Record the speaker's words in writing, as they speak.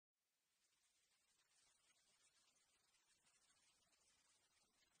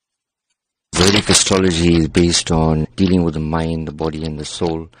Vedic astrology is based on dealing with the mind, the body and the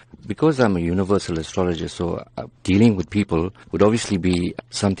soul. Because I'm a universal astrologer, so dealing with people would obviously be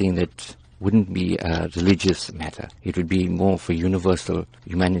something that wouldn't be a religious matter. It would be more of a universal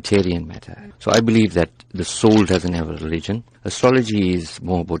humanitarian matter. So I believe that the soul doesn't have a religion. Astrology is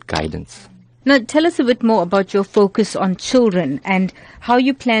more about guidance. Now, tell us a bit more about your focus on children and how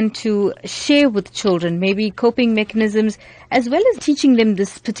you plan to share with children, maybe coping mechanisms, as well as teaching them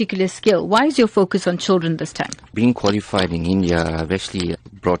this particular skill. Why is your focus on children this time? Being qualified in India, I've actually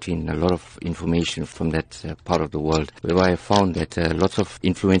brought in a lot of information from that part of the world, where I found that lots of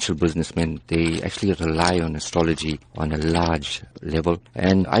influential businessmen, they actually rely on astrology on a large level.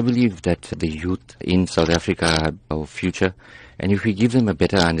 And I believe that the youth in South Africa are our future. And if we give them a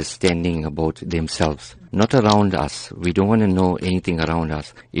better understanding about themselves, not around us, we don't want to know anything around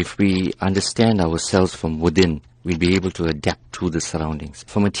us. If we understand ourselves from within, we'll be able to adapt to the surroundings.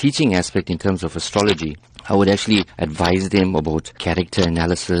 From a teaching aspect in terms of astrology, I would actually advise them about character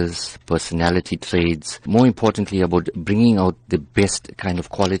analysis, personality traits, more importantly about bringing out the best kind of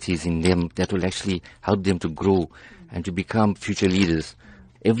qualities in them that will actually help them to grow and to become future leaders.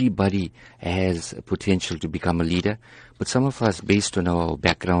 Everybody has potential to become a leader, but some of us, based on our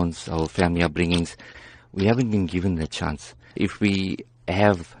backgrounds, our family upbringings, we haven't been given the chance. If we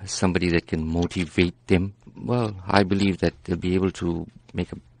have somebody that can motivate them, well, I believe that they'll be able to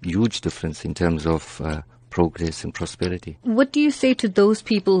make a huge difference in terms of progress and prosperity. What do you say to those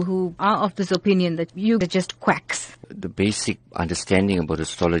people who are of this opinion that you are just quacks? The basic understanding about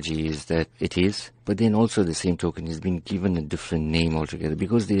astrology is that it is, but then also the same token has been given a different name altogether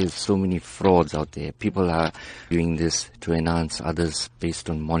because there's so many frauds out there. People are doing this to enhance others based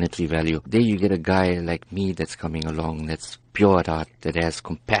on monetary value. There you get a guy like me that's coming along, that's pure at heart, that has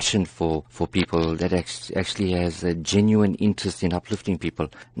compassion for people, that actually has a genuine interest in uplifting people.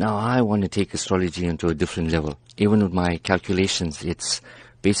 Now I want to take astrology into a different level. Even with my calculations, it's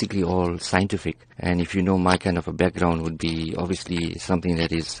basically all scientific. And if you know, my kind of a background would be obviously something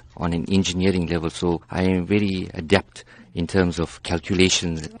that is on an engineering level. So I am very adept in terms of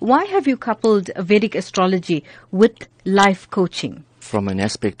calculations. Why have you coupled Vedic astrology with life coaching? From an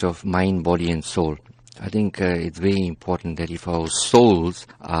aspect of mind, body and soul, I think it's very important that if our souls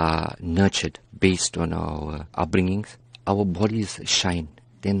are nurtured based on our upbringings, our bodies shine.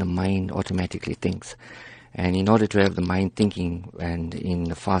 Then the mind automatically thinks. And in order to have the mind thinking and in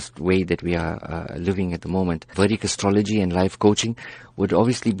the fast way that we are living at the moment, Vedic astrology and life coaching would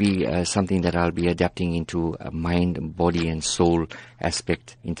obviously be something that I'll be adapting into a mind, body and soul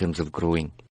aspect in terms of growing.